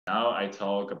Now I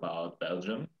talk about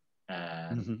Belgium,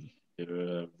 and Mhm.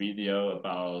 the video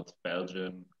about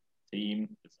Belgium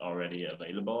team is already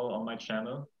available on my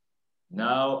channel.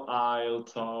 Now I'll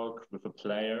talk with a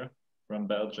player from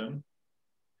Belgium,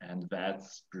 and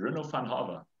that's Bruno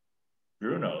Vanhove.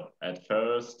 Bruno, at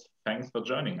first, thanks for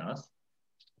joining us.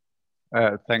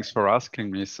 Thanks for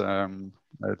asking me. It's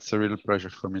a real pleasure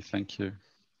for me. Thank you.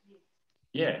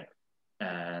 Yeah,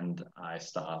 and I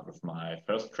start with my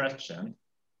first question.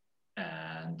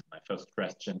 And my first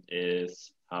question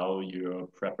is how your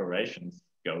preparations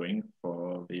going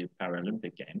for the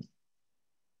Paralympic Games?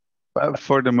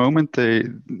 For the moment,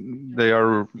 they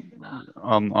are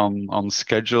on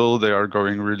schedule. They are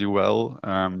going really well.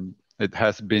 It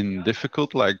has been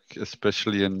difficult, like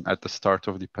especially at the start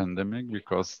of the pandemic,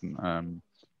 because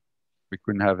we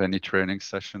couldn't have any training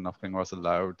session. Nothing was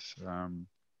allowed.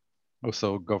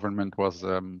 Also, government was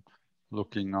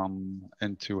looking on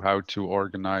into how to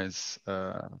organize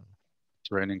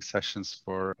training sessions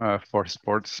for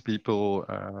sports people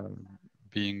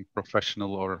being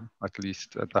professional or at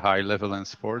least at the high level in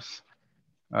sports.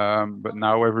 But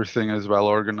now everything is well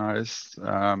organized.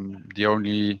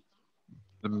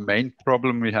 The main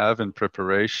problem we have in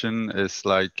preparation is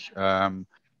like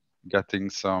getting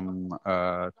some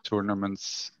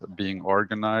tournaments being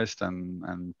organized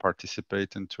and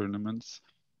participate in tournaments.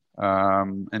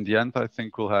 In the end, I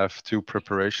think we'll have two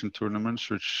preparation tournaments,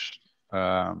 which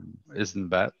isn't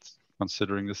bad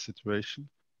considering the situation.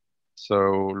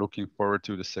 So looking forward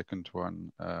to the second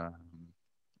one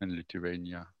in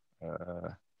Lithuania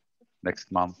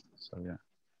next month. So yeah.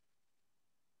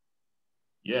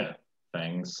 Yeah,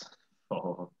 thanks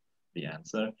for the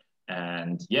answer.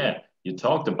 And yeah, you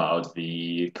talked about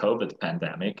the COVID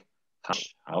pandemic.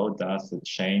 How does it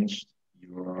change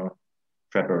your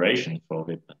preparation for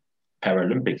the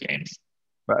Paralympic Games?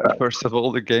 First of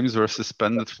all, the games were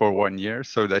suspended for 1 year,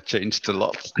 so that changed a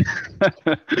lot.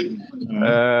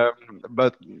 Mm.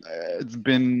 But it's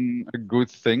been a good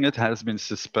thing. It has been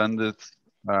suspended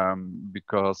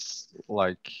because,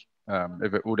 like,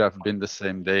 if it would have been the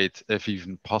same date, if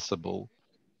even possible,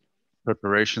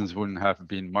 preparations wouldn't have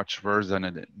been much worse than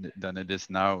it is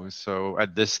now. So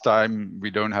at this time,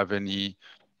 we don't have any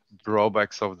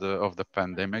drawbacks of the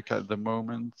pandemic at the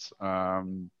moment.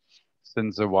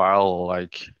 Since a while,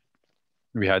 like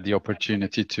we had the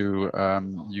opportunity to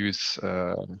use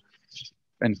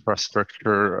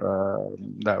infrastructure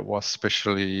that was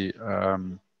specially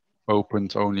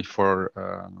opened only for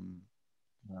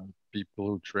people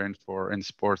who train for in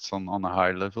sports on a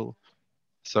high level.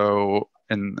 So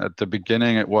at the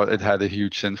beginning, it had a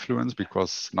huge influence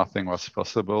because nothing was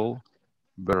possible.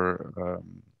 But I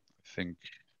think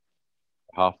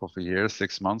half of a year,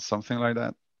 6 months, something like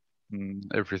that,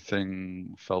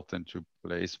 everything fell into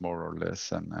place more or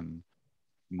less, and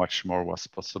much more was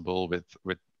possible with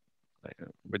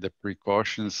the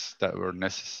precautions that were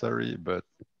necessary. But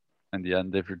in the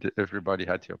end, everybody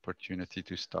had the opportunity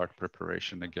to start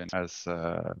preparation again, as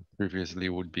previously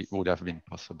would have been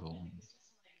possible.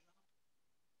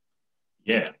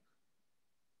 Yeah,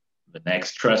 the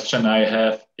next question I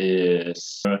have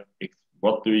is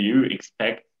what do you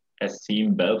expect as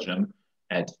Team Belgium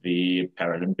at the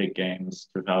Paralympic Games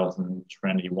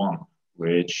 2021?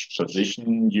 Which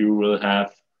position you will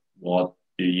have? What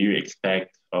do you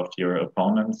expect of your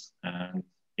opponents? And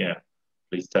yeah,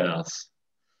 please tell us.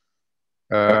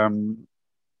 Um,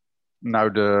 Now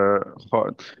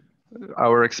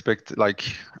our expect like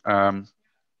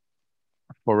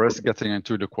for us getting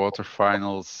into the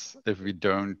quarterfinals, if we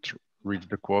don't reach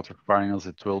the quarterfinals,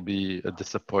 it will be a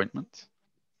disappointment.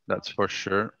 That's for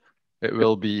sure. It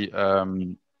will be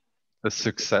a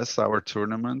success, our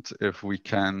tournament, if we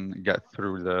can get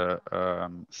through through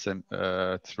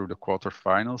the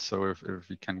quarterfinals. So if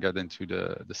we can get into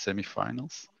the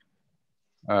semifinals.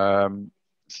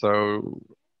 So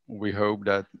we hope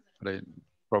that they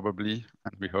probably,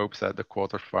 and we hope that the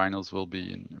quarterfinals will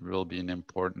be an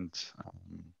important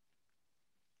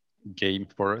game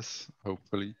for us.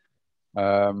 Hopefully,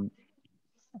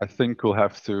 I think we'll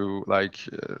have to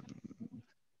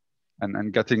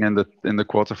and getting in the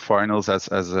quarterfinals as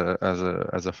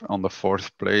a on the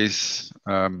fourth place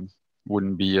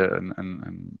wouldn't be a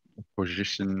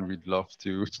position we'd love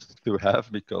to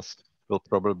have, because we'll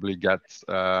probably get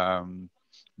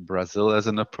Brazil as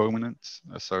an opponent,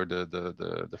 so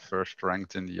the first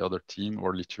ranked in the other team,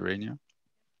 or Lithuania.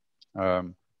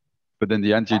 But in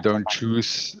the end, you don't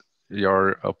choose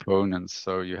your opponents,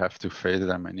 so you have to face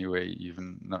them anyway,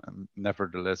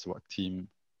 nevertheless what team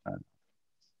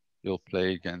you'll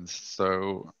play against.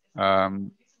 So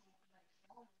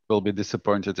will be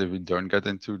disappointed if we don't get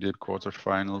into the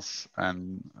quarterfinals,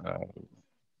 and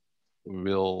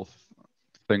we'll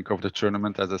think of the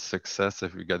tournament as a success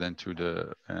if we get into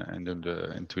the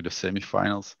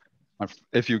semifinals.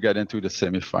 If you get into the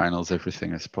semifinals,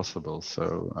 everything is possible.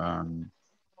 So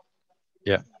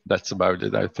yeah, that's about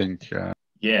it, I think.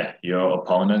 Yeah, your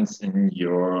opponents in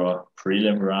your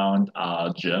prelim round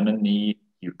are Germany,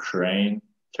 Ukraine,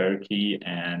 Turkey,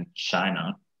 and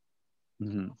China.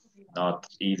 Mm-hmm. Not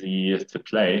easy to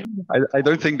play. I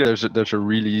don't think there's a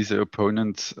really easy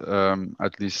opponent,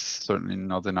 at least certainly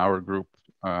not in our group.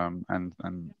 And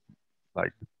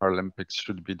like the Paralympics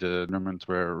should be the tournament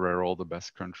where all the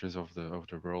best countries of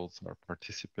the world are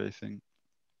participating.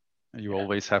 You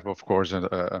always have, of course,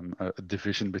 a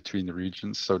division between the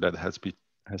regions, so that has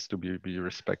to be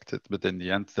respected. But in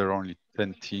the end, there are only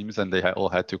 10 teams, and they all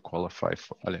had to qualify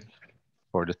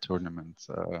for the tournament.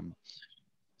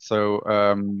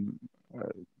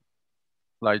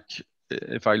 Like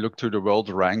if I look to the world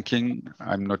ranking,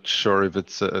 I'm not sure if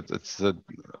it's a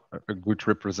good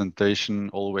representation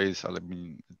always. I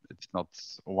mean, it's not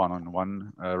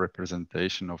one-on-one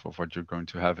representation of what you're going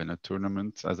to have in a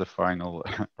tournament as a final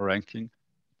ranking,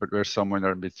 but we're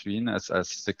somewhere in between as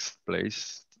sixth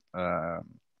place. But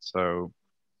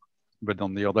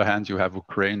on the other hand, you have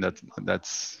Ukraine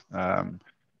that's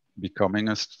becoming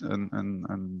a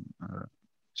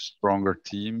stronger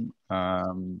team.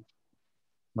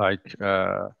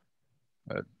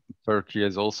 Turkey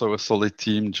is also a solid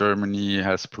team. Germany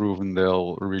has proven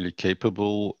they're really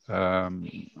capable. So,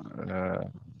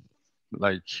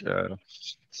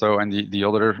 and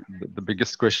the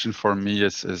biggest question for me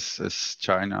is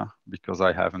China, because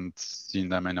I haven't seen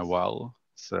them in a while.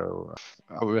 So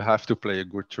I will have to play a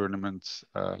good tournament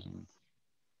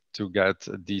to get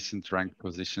a decent ranked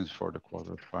positions for the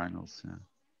quarterfinals.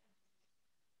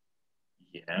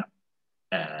 Yeah.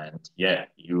 And yeah,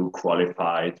 you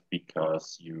qualified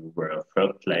because you were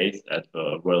third place at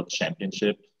the World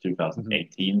Championship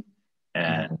 2018. Mm-hmm.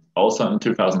 And also in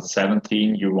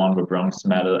 2017, you won the bronze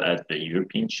medal at the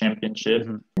European Championship.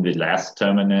 Mm-hmm. In the last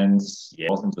tournaments, yeah,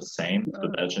 it wasn't the same. The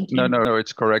Belgian team. No,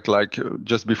 it's correct. Like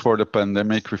just before the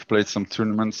pandemic, we've played some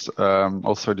tournaments,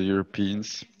 also the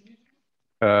Europeans.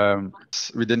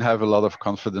 We didn't have a lot of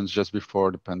confidence just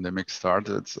before the pandemic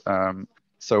started.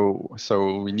 So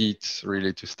we need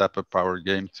really to step up our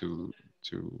game to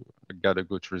get a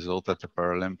good result at the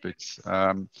Paralympics.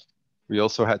 We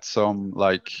also had some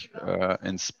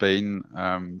in Spain,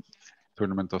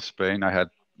 tournament of Spain. I had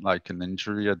like an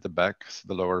injury at the back,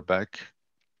 the lower back.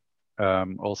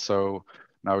 Also,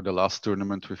 now the last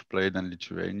tournament we've played in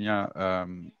Lithuania,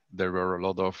 there were a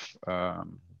lot of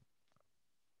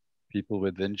people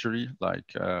with injury.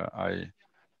 Like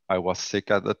I was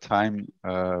sick at the time,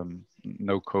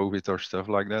 no COVID or stuff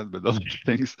like that, but other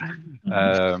things.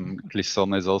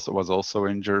 Clisson was also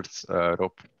injured.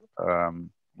 Rob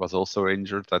was also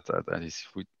injured at his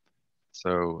foot.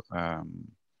 So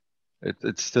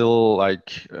it's still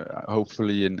like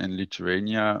hopefully in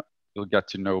Lithuania we'll get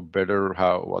to know better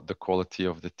what the quality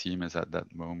of the team is at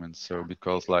that moment. So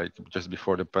because like just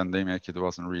before the pandemic, it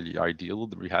wasn't really ideal.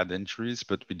 We had injuries,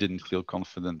 but we didn't feel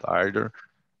confident either.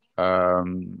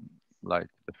 Like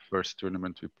the first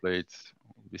tournament we played,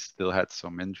 we still had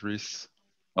some injuries,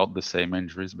 not the same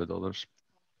injuries, but others.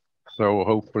 So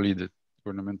hopefully the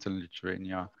tournament in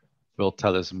Lithuania will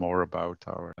tell us more about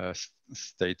our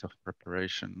state of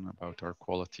preparation, about our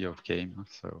quality of game.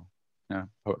 So yeah,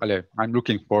 I'm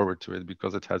looking forward to it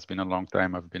because it has been a long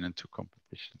time I've been into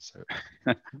competition. So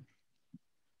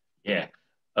yeah,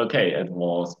 okay, it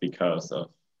was because of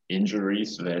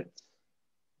injuries that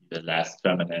the last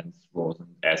tournament wasn't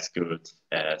as good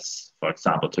as, for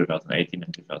example, 2018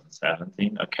 and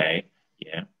 2017. Okay,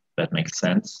 yeah, that makes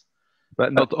sense.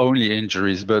 But not only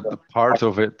injuries, but part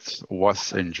of it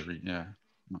was injury. Yeah.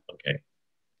 Okay.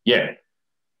 Yeah.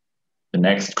 The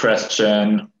next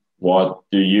question: what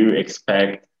do you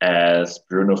expect as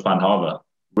Bruno Vanhove?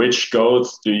 Which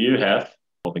goals do you have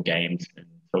for the games in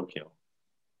Tokyo?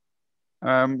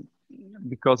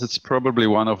 Because it's probably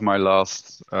one of my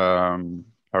last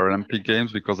Paralympic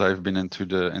games, because I've been into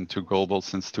Goalball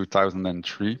since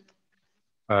 2003.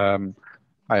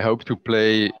 I hope to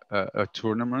play a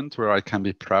tournament where I can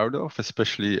be proud of,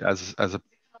 especially as a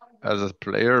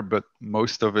player, but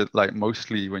most of it, like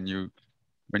mostly when you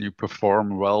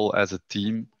perform well as a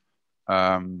team,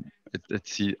 I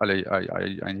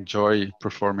enjoy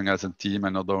performing as a team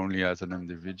and not only as an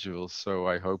individual. So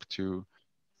I hope to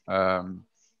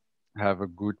have a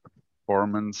good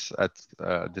performance at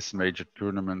this major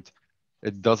tournament.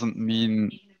 It doesn't mean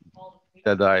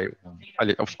that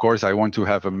of course I want to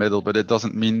have a medal, but it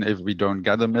doesn't mean if we don't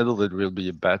get a medal, it will be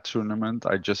a bad tournament.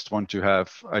 I just want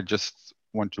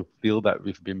to feel that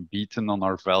we've been beaten on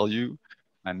our value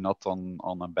and not on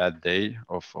a bad day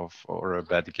or a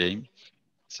bad game.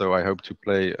 So I hope to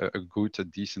play a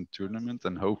decent tournament,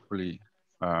 and hopefully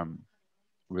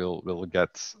we'll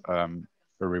get a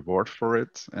reward for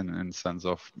it in sense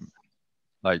of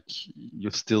like you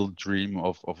still dream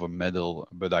of a medal,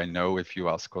 but I know if you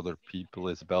ask other people,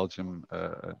 is Belgium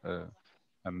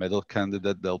a medal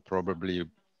candidate? They'll probably,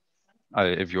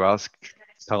 if you ask,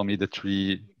 tell me the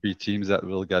three teams that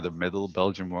will get a medal.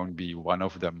 Belgium won't be one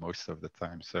of them most of the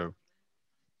time.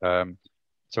 Um,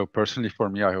 so personally, for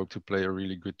me, I hope to play a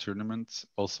really good tournament,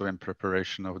 also in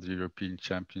preparation of the European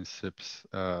Championships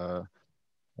at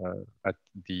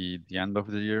the end of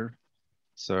the year.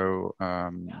 So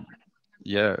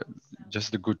yeah,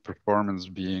 just a good performance,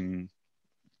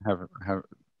 have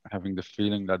having the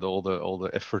feeling that all the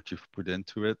effort you've put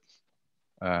into it,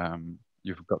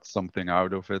 you've got something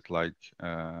out of it, like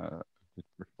a good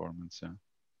performance, yeah,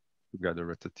 together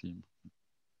with the team.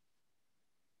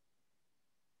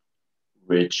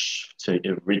 Which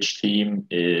team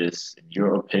is, in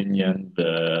your opinion,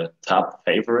 the top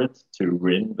favorite to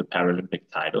win the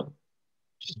Paralympic title?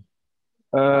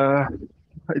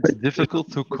 It's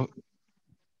difficult to.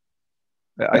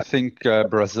 I think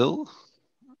Brazil,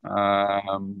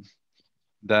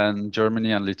 then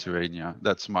Germany and Lithuania.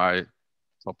 That's my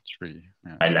top three.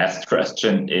 Yeah. My last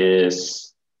question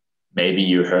is, maybe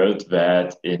you heard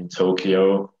that in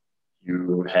Tokyo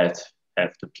you have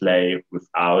to play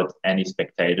without any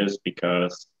spectators,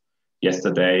 because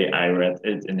yesterday I read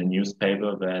it in the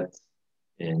newspaper that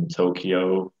in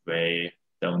Tokyo they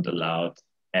don't allow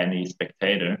any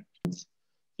spectator.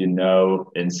 You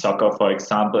know, in soccer, for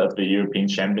example, at the European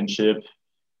Championship,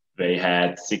 they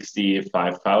had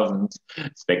 65,000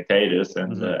 spectators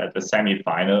and at the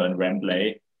semi-final in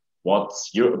Wembley.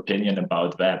 What's your opinion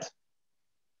about that?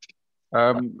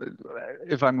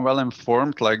 If I'm well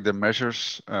informed, like the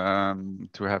measures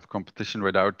to have competition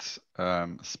without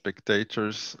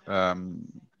spectators,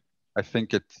 I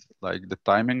think it's like the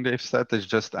timing they've set is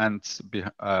just ends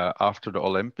after the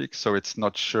Olympics, so it's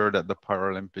not sure that the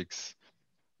Paralympics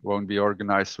won't be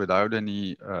organized without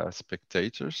any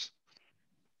spectators.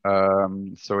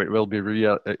 So it will be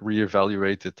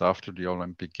reevaluated after the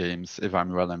Olympic Games, if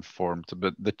I'm well informed.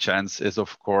 But the chance is,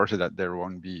 of course, that there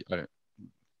won't be.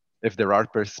 If there are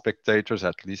spectators,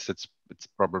 at least it's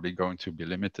probably going to be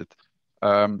limited.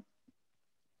 I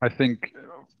think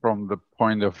from the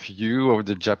point of view of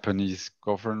the Japanese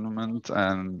government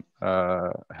and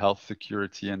health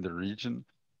security in the region,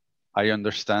 I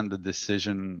understand the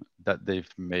decision that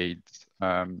they've made.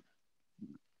 I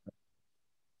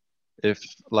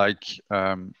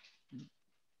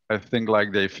think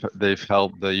like they've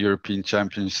held the European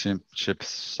Championship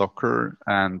soccer,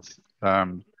 and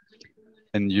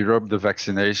in Europe the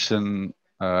vaccination.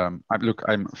 I'm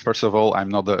first of all, I'm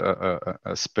not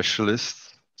a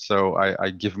specialist, so I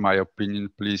give my opinion.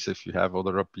 Please, if you have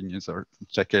other opinions, or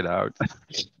check it out.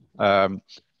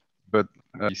 But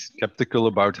skeptical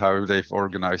about how they've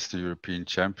organized the European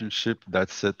Championship.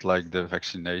 That's it. Like the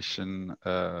vaccination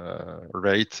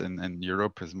rate in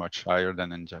Europe is much higher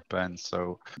than in Japan.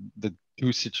 So the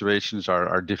two situations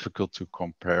are difficult to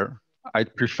compare.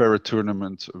 I'd prefer a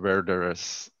tournament where there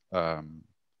is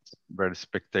where the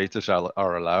spectators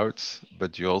are allowed,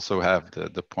 but you also have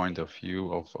the point of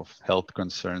view of health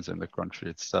concerns in the country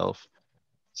itself.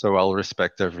 So I'll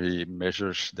respect every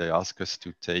measures they ask us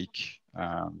to take.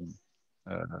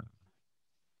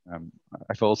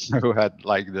 I've also had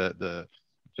like the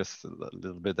just a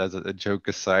little bit as a joke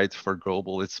aside, for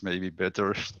Goalball, it's maybe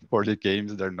better for the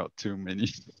games. There are not too many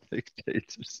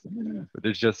spectators, but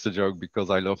it's just a joke because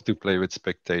I love to play with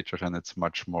spectators and it's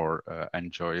much more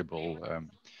enjoyable.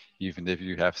 Even if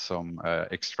you have some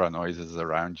extra noises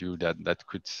around you that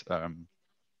could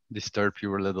disturb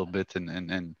you a little bit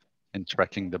in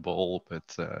tracking the ball,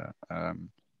 but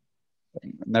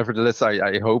nevertheless,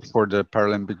 I hope for the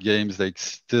Paralympic Games they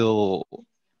still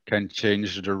can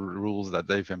change the rules that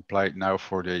they've implied now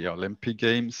for the Olympic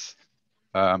Games.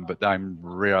 But I'm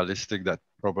realistic that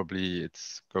probably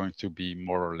it's going to be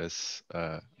more or less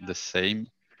the same.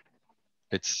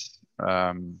 It's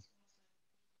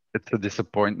a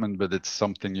disappointment, but it's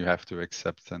something you have to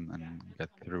accept and get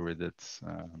through with it.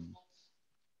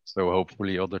 So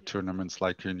hopefully other tournaments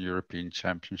like in European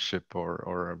Championship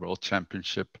or a World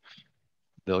Championship,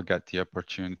 they'll get the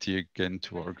opportunity again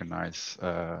to organize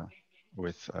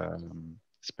with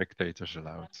spectators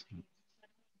allowed.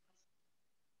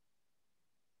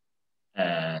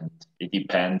 and it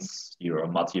depends your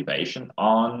motivation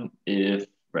on if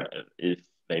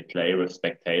they play with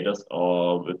spectators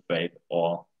or they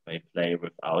play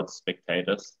without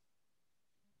spectators.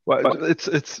 Well,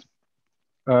 it's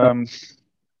um,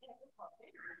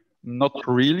 not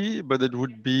really, but it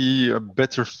would be a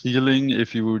better feeling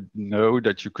if you would know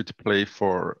that you could play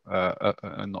for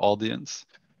an audience.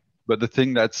 But the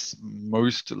thing that's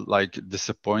most like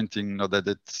disappointing, not that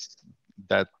it's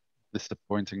that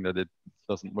disappointing that it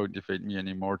doesn't motivate me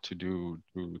anymore to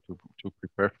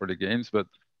prepare for the games, but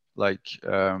like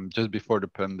just before the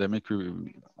pandemic,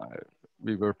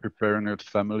 we were preparing with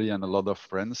family and a lot of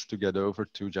friends to get over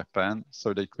to Japan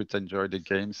so they could enjoy the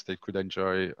games. They could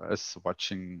enjoy us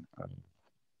watching.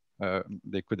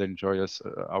 They could enjoy us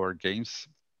our games,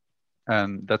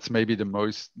 and that's maybe the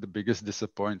biggest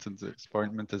disappointment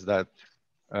is that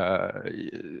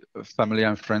family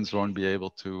and friends won't be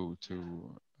able to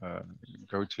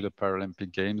go to the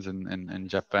Paralympic Games in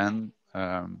Japan.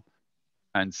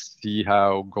 And see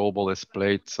how Goalball is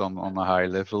played on a high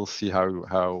level, see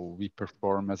how we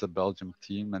perform as a Belgium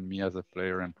team and me as a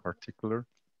player in particular.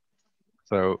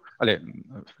 So,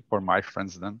 for my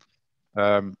friends then.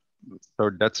 So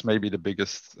that's maybe the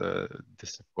biggest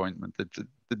disappointment.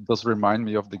 It does remind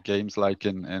me of the games like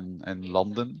in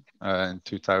London in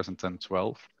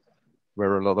 2012,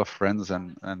 where a lot of friends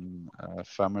and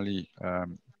family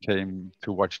came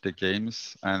to watch the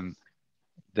games, and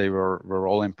they were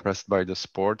all impressed by the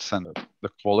sports and the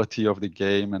quality of the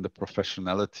game and the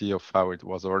professionality of how it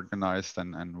was organized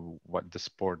and what the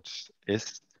sport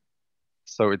is.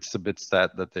 So it's a bit sad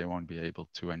that they won't be able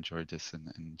to enjoy this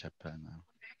in Japan now.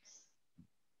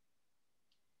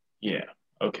 Yeah.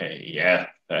 Okay. Yeah.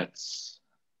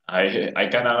 I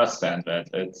can understand that.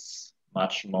 It's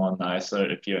much more nicer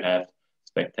if you have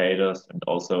spectators and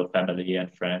also family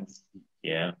and friends.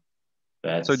 Yeah.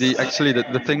 So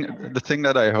the thing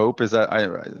that I hope is that I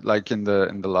like in the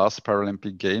last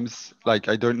Paralympic Games, like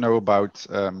I don't know about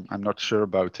I'm not sure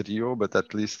about Rio, but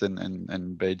at least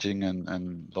in Beijing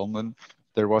and London,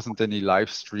 there wasn't any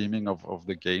live streaming of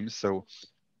the games. So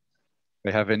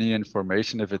they have any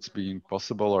information if it's being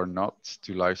possible or not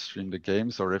to live stream the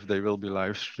games, or if they will be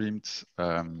live streamed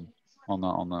on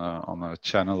a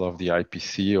channel of the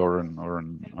IPC or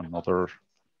another.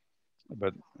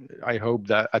 But I hope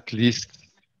that at least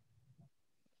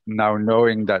now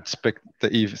knowing that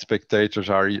spectators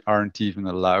aren't even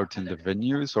allowed in the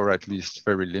venues, or at least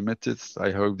very limited,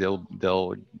 I hope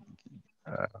they'll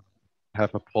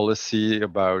have a policy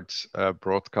about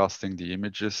broadcasting the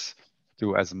images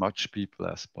to as much people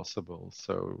as possible.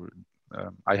 So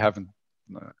I haven't.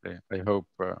 I hope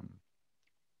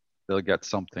they'll get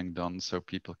something done so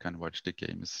people can watch the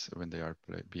games when they are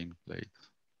being played.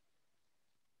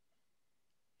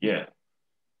 Yeah.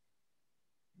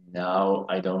 Now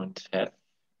I don't have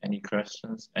any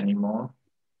questions anymore.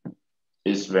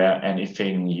 Is there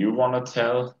anything you want to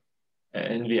tell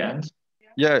in the end?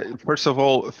 Yeah, first of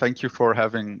all, thank you for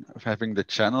having the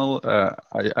channel.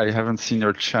 I haven't seen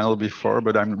your channel before,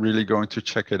 but I'm really going to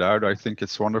check it out. I think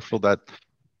it's wonderful that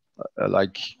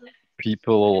like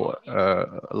people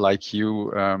like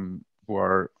you who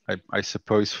are, I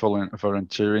suppose,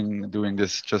 volunteering, doing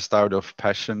this just out of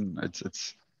passion.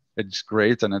 It's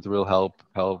great, and it will help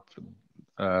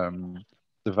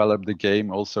develop the game.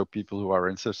 Also, people who are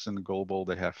interested in goalball,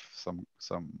 they have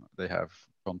they have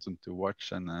content to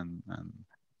watch and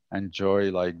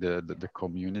enjoy like the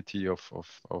community of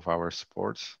our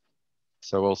sports.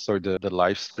 So also the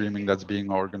live streaming that's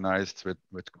being organized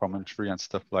with commentary and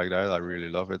stuff like that, I really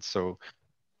love it. So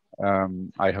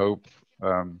I hope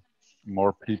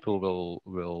more people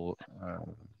will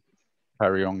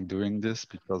carry on doing this,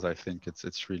 because I think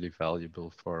it's really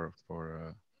valuable for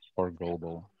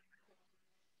goalball.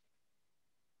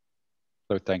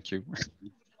 So thank you.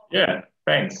 Yeah,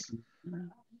 thanks.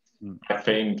 I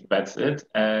think that's it.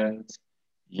 And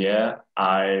yeah,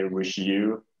 I wish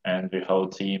you and the whole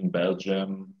team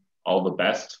Belgium all the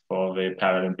best for the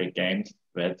Paralympic Games,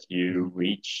 that you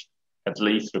reach at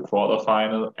least the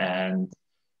quarterfinal. And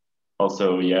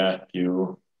also, yeah,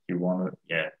 you want to,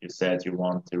 yeah, you said you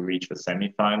want to reach the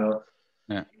semifinal.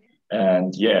 Yeah.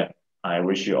 And yeah, I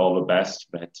wish you all the best,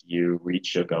 that you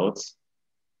reach your goals.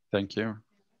 Thank you.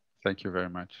 Thank you very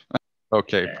much.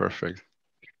 Okay, Yeah. perfect.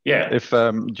 Yeah. If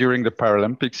during the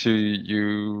Paralympics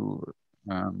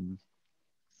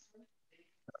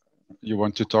you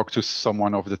want to talk to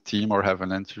someone of the team or have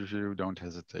an interview, don't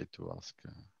hesitate to ask.